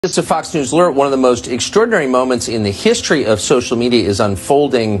It's a Fox News alert. One of the most extraordinary moments in the history of social media is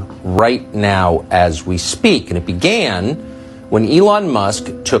unfolding right now as we speak. And it began when Elon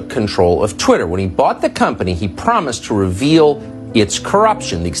Musk took control of Twitter. When he bought the company, he promised to reveal its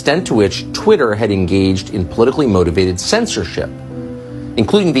corruption, the extent to which Twitter had engaged in politically motivated censorship,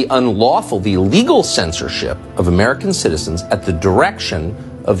 including the unlawful, the illegal censorship of American citizens at the direction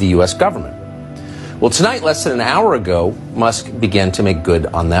of the U.S. government. Well, tonight, less than an hour ago, Musk began to make good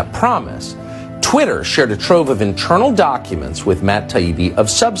on that promise. Twitter shared a trove of internal documents with Matt Taibbi of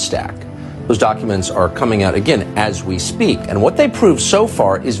Substack. Those documents are coming out again as we speak, and what they prove so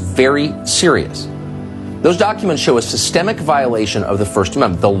far is very serious. Those documents show a systemic violation of the First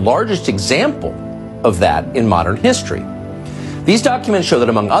Amendment, the largest example of that in modern history. These documents show that,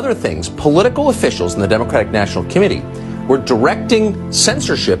 among other things, political officials in the Democratic National Committee were directing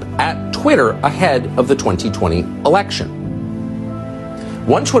censorship at Twitter ahead of the 2020 election.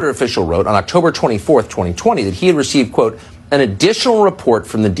 One Twitter official wrote on October 24th, 2020, that he had received, quote, an additional report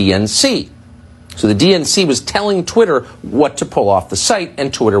from the DNC. So the DNC was telling Twitter what to pull off the site,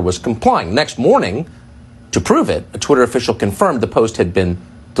 and Twitter was complying. Next morning, to prove it, a Twitter official confirmed the post had been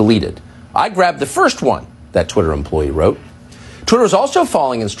deleted. I grabbed the first one, that Twitter employee wrote. Twitter was also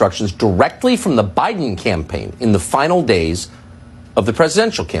following instructions directly from the Biden campaign in the final days of the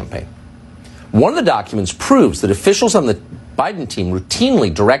presidential campaign. One of the documents proves that officials on the Biden team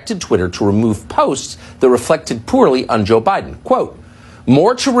routinely directed Twitter to remove posts that reflected poorly on Joe Biden. Quote,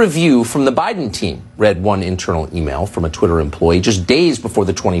 more to review from the Biden team, read one internal email from a Twitter employee just days before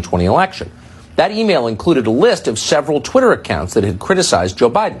the 2020 election. That email included a list of several Twitter accounts that had criticized Joe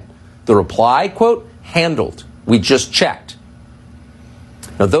Biden. The reply, quote, handled. We just checked.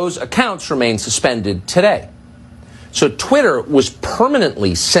 Now, those accounts remain suspended today. So Twitter was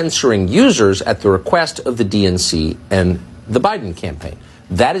permanently censoring users at the request of the DNC and the Biden campaign.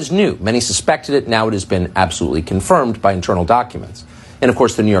 That is new. Many suspected it. Now it has been absolutely confirmed by internal documents. And, of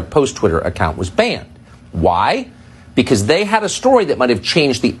course, the New York Post Twitter account was banned. Why? Because they had a story that might have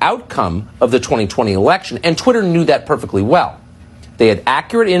changed the outcome of the 2020 election, and Twitter knew that perfectly well. They had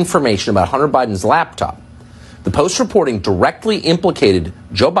accurate information about Hunter Biden's laptop. The Post reporting directly implicated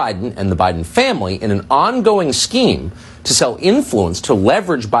Joe Biden and the Biden family in an ongoing scheme to sell influence, to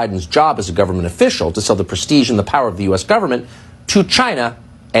leverage Biden's job as a government official, to sell the prestige and the power of the U.S. government to China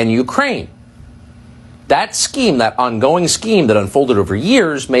and Ukraine. That scheme, that ongoing scheme that unfolded over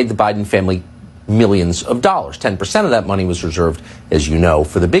years, made the Biden family millions of dollars. 10% of that money was reserved, as you know,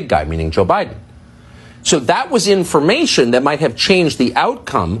 for the big guy, meaning Joe Biden. So that was information that might have changed the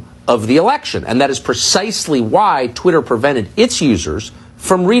outcome of the election, and that is precisely why Twitter prevented its users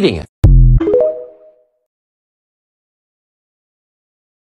from reading it.